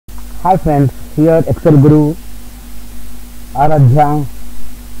Hi friends, here Excel Guru Aradhya.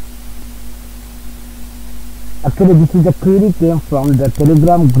 Actually, this is the query came from the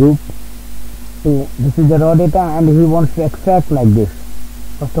Telegram group. So this is the raw data and he wants to extract like this.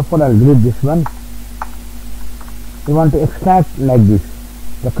 First of all, I'll read this one. We want to extract like this.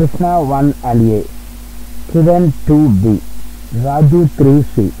 The Krishna 1 and A, Kiran 2B, Raju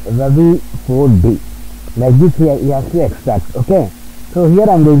 3C, Ravi 4D. Like this he has to extract. Okay. So here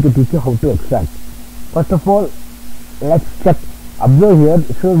I am going to teach you how to extract. First of all, let's check. Observe here.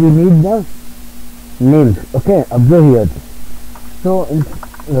 So we need the names. Okay. Observe here. So in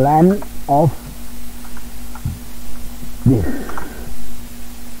line of this.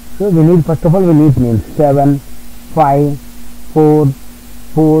 So we need, first of all, we need names 7, 5, 4,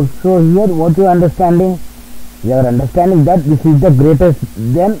 4. So here what you are understanding? You are understanding that this is the greater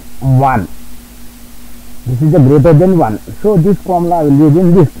than 1. This is the greater than 1. So this formula I will use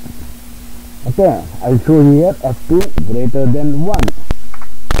in this. Okay, I will show here F2 greater than 1.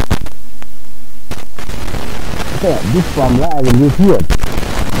 Okay, this formula I will use here.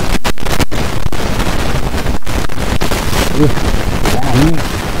 If n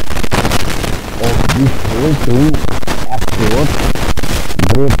of this whole thing F4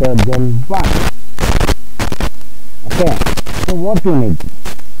 greater than 1. Okay, so what you need?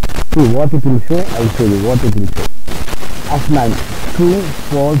 See what it will show, I will show you what it will show. F9, true,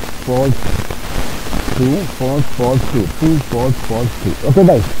 false, false, true, false, false, true, true, false, false, true. Okay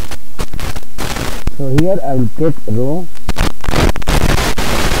guys. So here I will take row.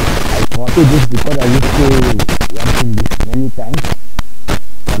 I copy this because I used to work in this many times.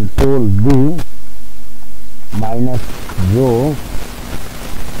 Control V minus row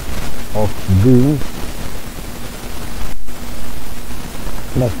of B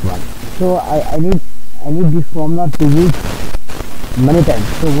plus 1. So I need this formula to use many times.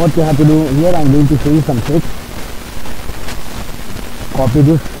 So what you have to do here, I am going to show you some tricks. Copy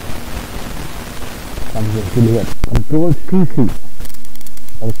this, come here, till here. Control CC.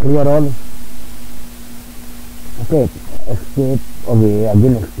 I'll clear all. Okay, escape. Okay,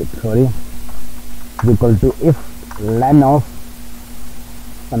 again escape. Sorry. Is equal to if len of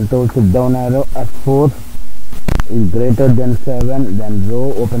control shift down arrow F4 is greater than 7, then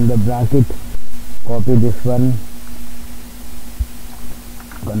row, open the bracket, copy this one,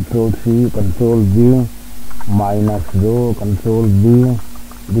 control C, control V, minus row, control V,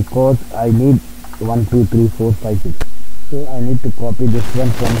 because I need 1, 2, 3, 4, 5, 6. So I need to copy this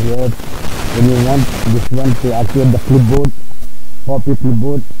one from here. When you want this one to activate the clipboard, copy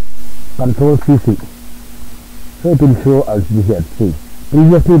clipboard, control CC. So it will show us here. See,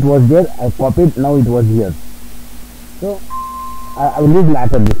 previously it was there, I copied, now it was here. So I will use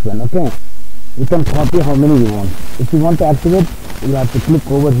later this one. Okay, you can copy how many you want. If you want to activate, you have to click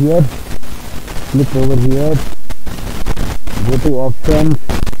over here, go to options.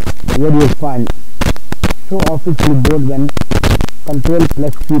 Here you will find show office clipboard when control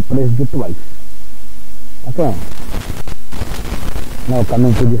plus C pressed it twice. Okay, now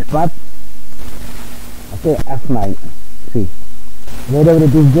coming to this part. Okay, F9. See, wherever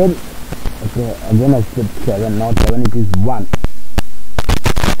it is there. Okay, again I said 7, not 7, it is 1.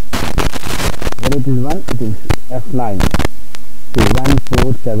 Where it is 1, it is F9. So 1,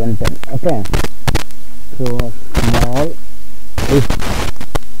 4, 7, 10. Okay. So small if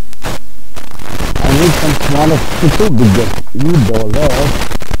I need some smallest to biggest.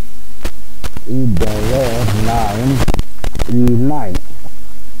 E9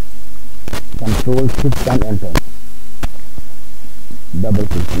 Control Shift and enter. Double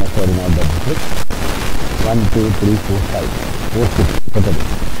click, no sorry, not double click. 1, 2, 3, 4, 5, 4, 6, total.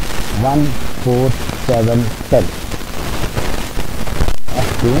 1, 4, 7, 10.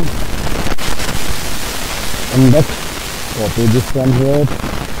 F2. Index, copy this one here.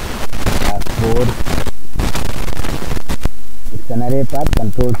 F4. It's an array path,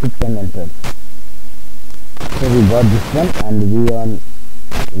 control shift and enter. So we got this one and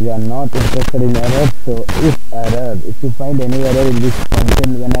we are not interested in error. So if you find any error in this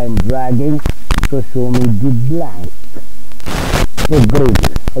function when I am dragging, so show me the blank. So grade,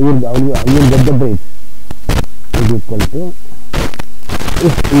 you will get the grade is equal to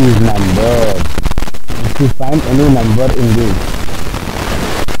if is number. If you find any number in this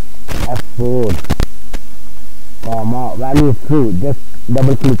F4 comma value is true, just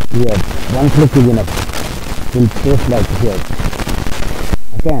double click here. One click is enough. Will paste like here.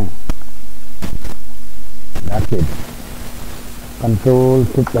 Okay, that's it. Control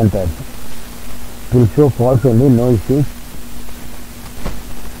shift enter. It will show false only, no issues.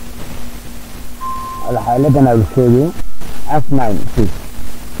 I'll highlight and I will show you F9. See,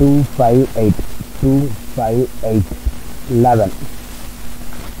 258 258 11.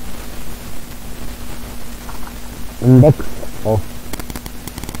 Index of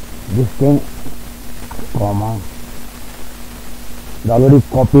this thing, comma, the already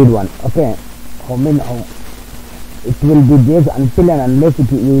copied one. Okay, how it will be there until and unless you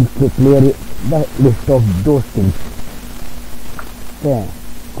will clear the list of those things. Okay,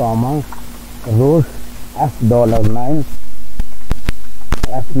 comma, rows $9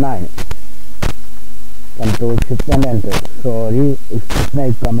 F9. Control Shift and Enter. Sorry, if Krishna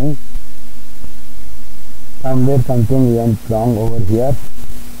is coming. Somewhere something went wrong over here.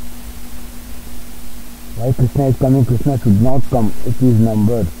 Why Krishna is coming? Krishna should not come. It is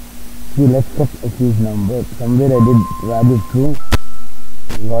numbered. See, let's check it is numbered. Somewhere I did value true.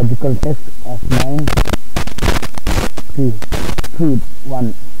 Logical test F9. 3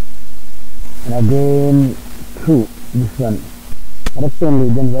 1. And again true. This one. Correct only.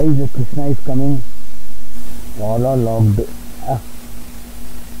 Then why is the Krishna is coming? All are logged.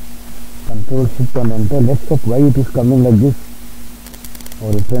 Control Shift and Enter. Let's check why it is coming like this.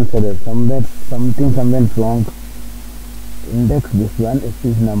 Or reference error. Something went wrong. Index this one. It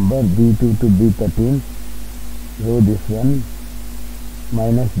is number B2 to B13. Row this one.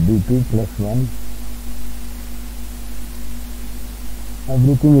 Minus B2 plus 1.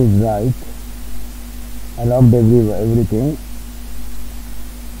 Everything is right. I logged everything.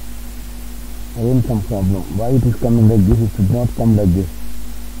 Again some problem. Why it is coming like this? It should not come like this.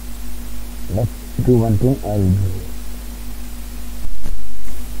 Let's do one thing.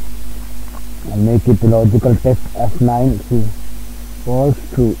 I'll make it logical test F9. See, false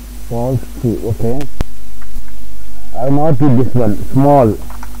true. Okay. I will not do this one. Small is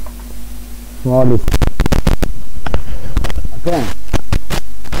okay.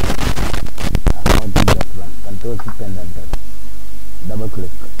 I will not do that one. Control Shift and Enter. Double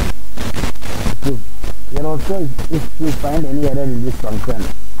click. Here also, if you find any error in this function,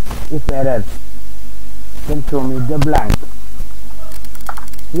 if error, then show me the blank.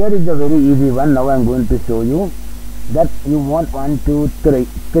 Here is a very easy one. Now I am going to show you that you want 1 2 3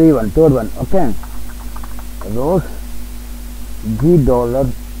 third one. Okay, rows $9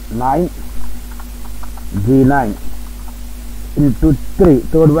 G9 into 3,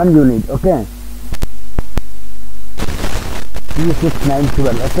 third one you need. Okay, G6 9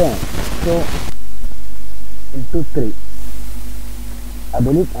 12. Okay, so into 3 I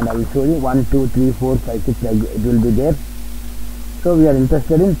believe, and I will show you 1 2 3 4 5 6 like it will be there. So we are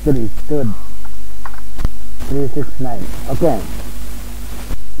interested in 3 6 9. Okay,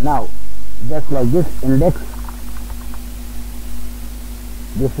 now just like this, index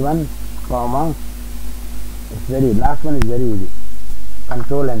this one, comma, it's very last one is very easy.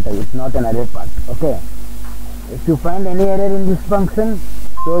 Control Enter. It's not an array part. Okay, if you find any error in this function,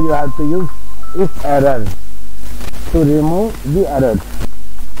 so you have to use if error to remove the errors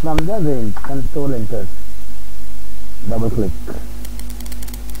from the range. Control Enter. Double click.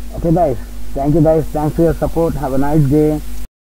 Okay guys, thank you guys, thanks for your support. Have a nice day.